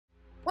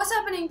What's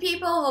happening,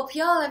 people? Hope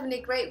y'all having a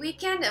great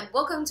weekend and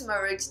welcome to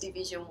my road to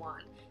Division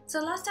 1.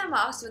 So last time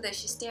I asked whether I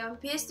should stay on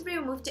PS3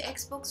 or move to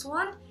Xbox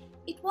One.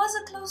 It was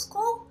a close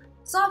call,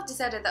 so I've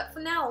decided that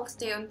for now I'll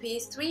stay on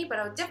PS3, but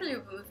I'll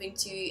definitely be moving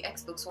to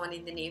Xbox One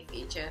in the near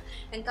future.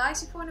 And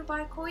guys, if you want to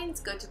buy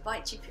coins, go to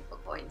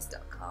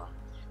buycheapfifacoins.com.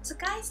 So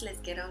guys, let's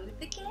get on with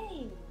the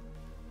game.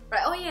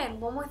 Right, oh yeah, and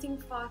one more thing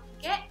before I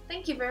forget,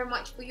 thank you very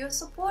much for your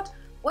support.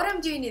 What I'm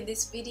doing in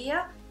this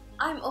video,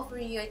 I'm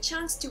offering you a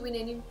chance to win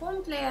an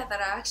informed player that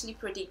I actually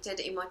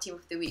predicted in my Team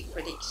of the Week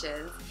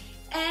predictions,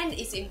 and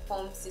it's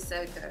Informed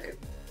Sissoko.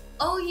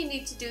 All you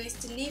need to do is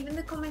to leave in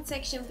the comment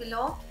section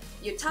below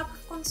your type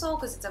of console,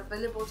 because it's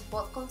available to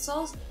both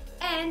consoles,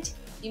 and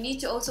you need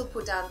to also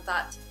put down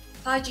that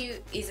Taju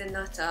is a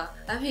nutter.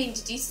 I mean,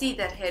 did you see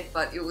that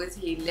headbutt? It was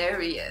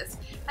hilarious.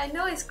 I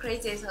know as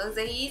crazy as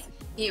Jose is,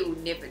 he will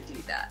never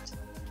do that.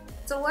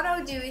 So what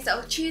I'll do is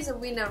I'll choose a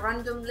winner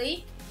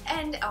randomly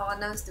and I'll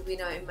announce the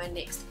winner in my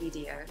next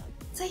video.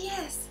 So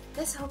yes,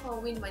 let's hope I'll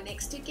win my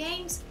next 2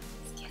 games.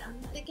 Let's get on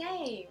with the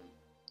game.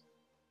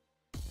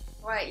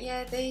 Right,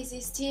 yeah, there's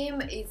his team.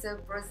 It's a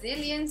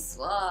Brazilian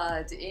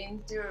squad.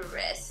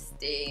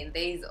 Interesting.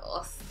 There's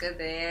Oscar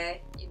there.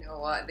 You know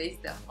what? There's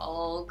the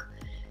Hulk.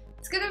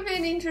 It's gonna be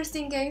an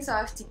interesting game, so I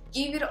have to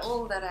give it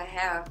all that I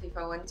have if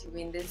I want to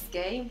win this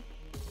game.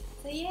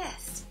 So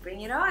yes,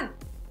 bring it on.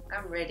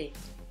 I'm ready.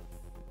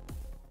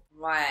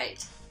 Right,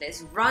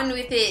 let's run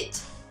with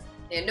it.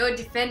 There are no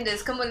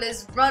defenders. Come on,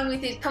 let's run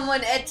with it. Come on,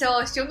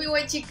 Eto, show me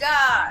what you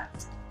got.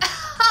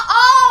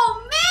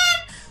 Oh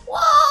man,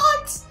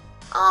 what?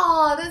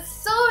 Oh, that's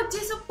so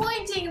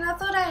disappointing. I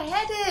thought I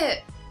had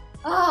it.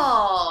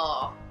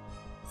 Oh,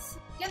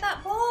 get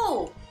that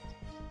ball.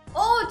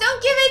 Oh,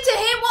 don't give it to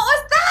him. What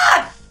was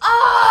that?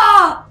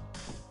 Ah,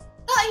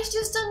 that is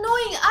just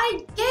annoying.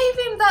 I gave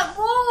him that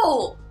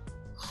ball.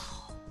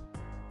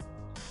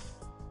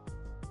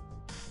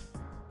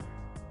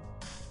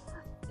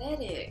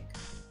 Pathetic.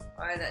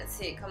 Alright, that's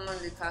it. Come on,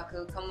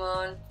 Lukaku. Come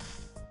on.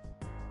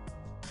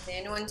 Is there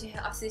anyone to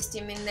assist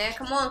him in there?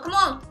 Come on, come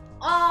on.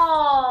 Oh.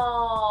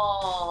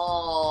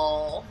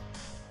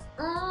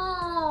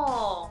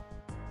 Oh.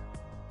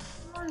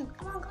 Come on,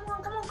 come on, come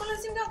on, come on.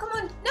 Close him down. Come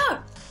on.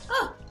 No.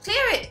 Oh,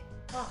 clear it.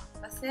 Oh,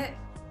 that's it.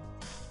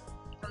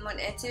 Come on,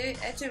 Etu.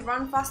 Etu,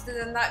 run faster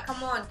than that.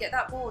 Come on, get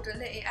that ball. Don't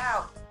let it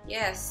out.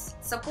 Yes.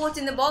 Support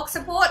in the box.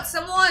 Support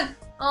someone.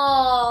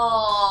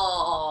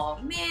 Oh,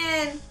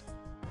 man.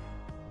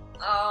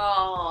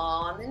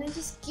 Oh, and then I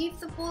just give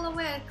the ball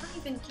away. I can't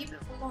even keep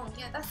it for long.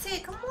 Yeah, that's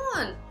it. Come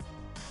on.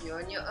 You're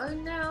on your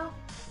own now.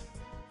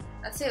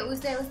 That's it. Who's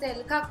there? Who's there?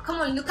 Lukaku.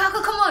 Come on,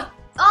 Lukaku. Come on.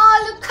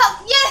 Oh,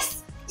 Lukaku.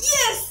 Yes.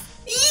 Yes.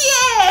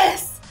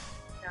 Yes.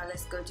 Now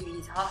let's go to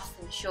his house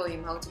and show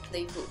him how to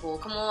play football.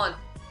 Come on.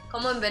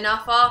 Come on, Ben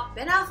Arfa.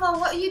 Ben Arfa,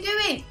 what are you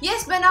doing?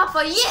 Yes, Ben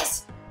Arfa.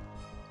 Yes.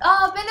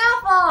 Oh, Ben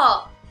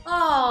Arfa.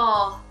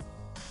 Oh.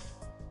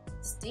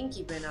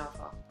 Stinky Ben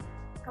Arfa.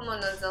 Come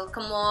on, Ozil.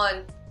 Come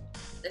on.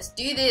 Let's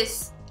do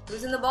this.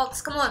 Who's in the box?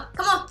 Come on,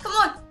 come on, come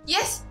on.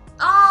 Yes.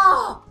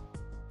 Oh,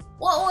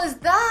 what was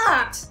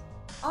that?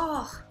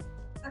 Oh,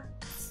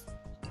 that's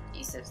a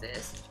piece of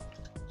this.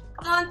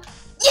 Come on.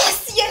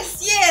 Yes,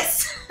 yes,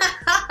 yes.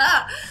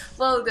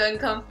 Well done,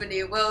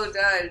 company. Well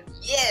done.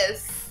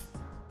 Yes.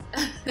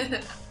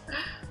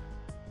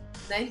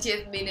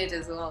 90th minute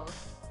as well.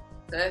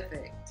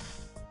 Perfect.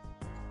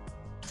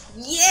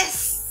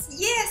 Yes,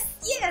 yes,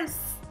 yes.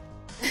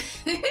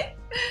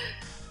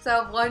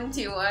 So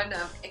 1-1,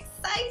 I'm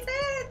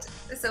excited!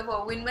 So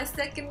I'll win my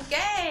second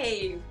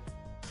game!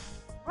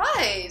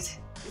 Right!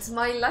 It's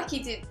my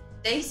lucky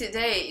day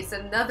today. It's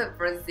another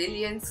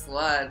Brazilian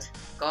squad.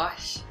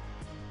 Gosh,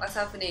 what's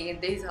happening in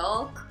this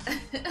Hulk?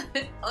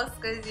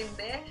 Oscar's in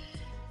there.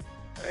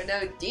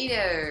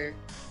 Ronaldinho.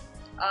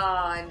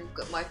 Ah, and we've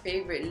got my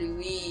favorite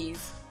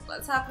Luis.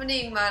 What's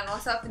happening, man?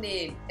 What's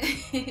happening?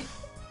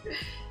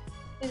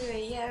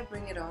 Anyway, yeah,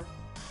 bring it on.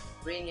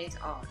 Bring it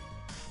on.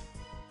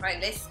 Right,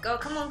 let's go.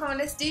 Come on, come on.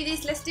 Let's do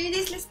this. Let's do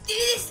this. Let's do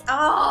this.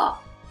 Oh,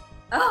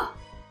 oh.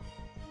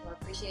 I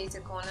appreciate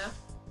the corner.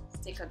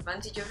 Let's take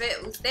advantage of it.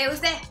 Who's there?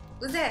 Who's there?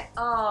 Who's there?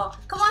 Oh,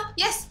 come on.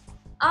 Yes.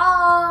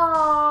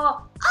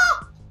 Oh,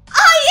 oh,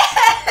 oh,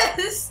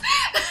 yes.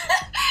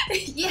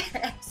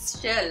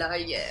 Yes, Sherlock.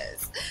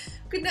 Yes.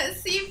 Could not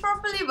see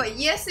properly, but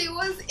yes, it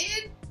was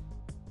in.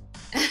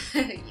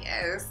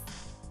 Yes.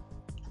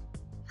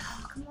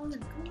 Oh, come on,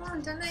 come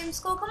on. Don't let him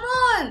score. Come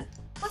on.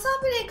 What's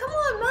happening? Come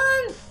on,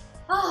 man.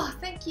 Oh,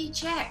 thank you,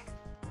 check.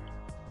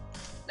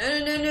 No,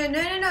 no, no, no,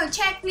 no, no, no.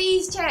 Check,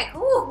 please, check.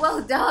 Oh,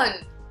 well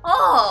done.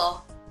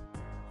 Oh.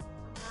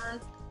 Come on.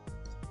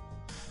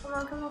 Come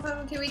on, come on, come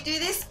on. Can we do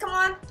this? Come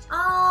on.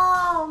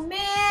 Oh,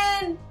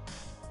 man.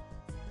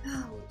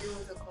 Oh, we'll do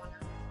the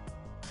corner.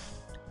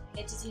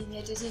 Head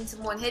it in,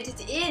 someone. Head it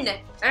in.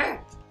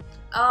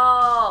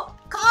 Oh,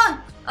 come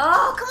on.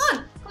 Oh, come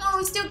on. Come on,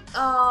 we still.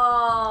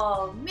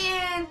 Oh,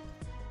 man.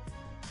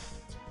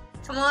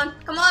 Come on,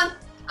 come on.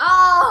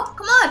 Oh,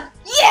 come on!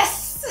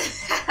 Yes!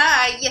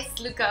 Yes,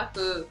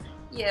 Lukaku.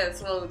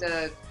 Yes, well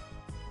done.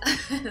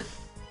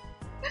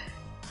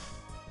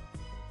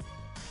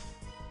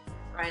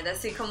 Alright,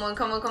 that's it. Come on,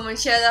 come on, come on,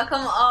 Sheila.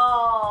 Come on.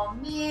 Oh,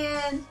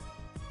 man.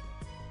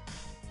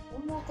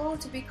 One more goal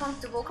to be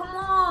comfortable. Come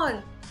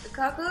on.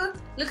 Lukaku.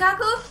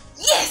 Lukaku.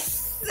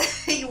 Yes!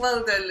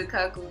 Well done,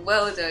 Lukaku.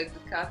 Well done,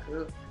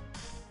 Lukaku.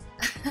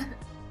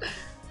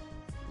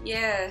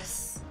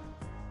 Yes.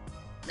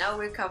 Now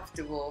we're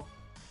comfortable.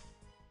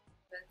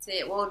 That's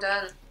it. Well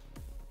done.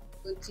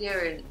 Good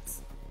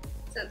clearance.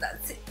 So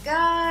that's it,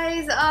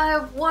 guys. I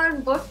have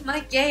won both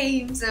my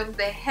games. I'm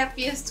the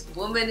happiest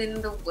woman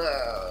in the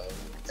world.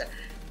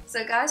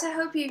 So guys, I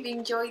hope you've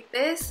enjoyed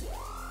this.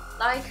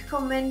 Like,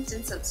 comment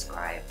and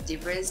subscribe.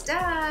 Diva is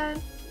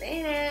done.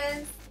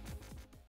 Later.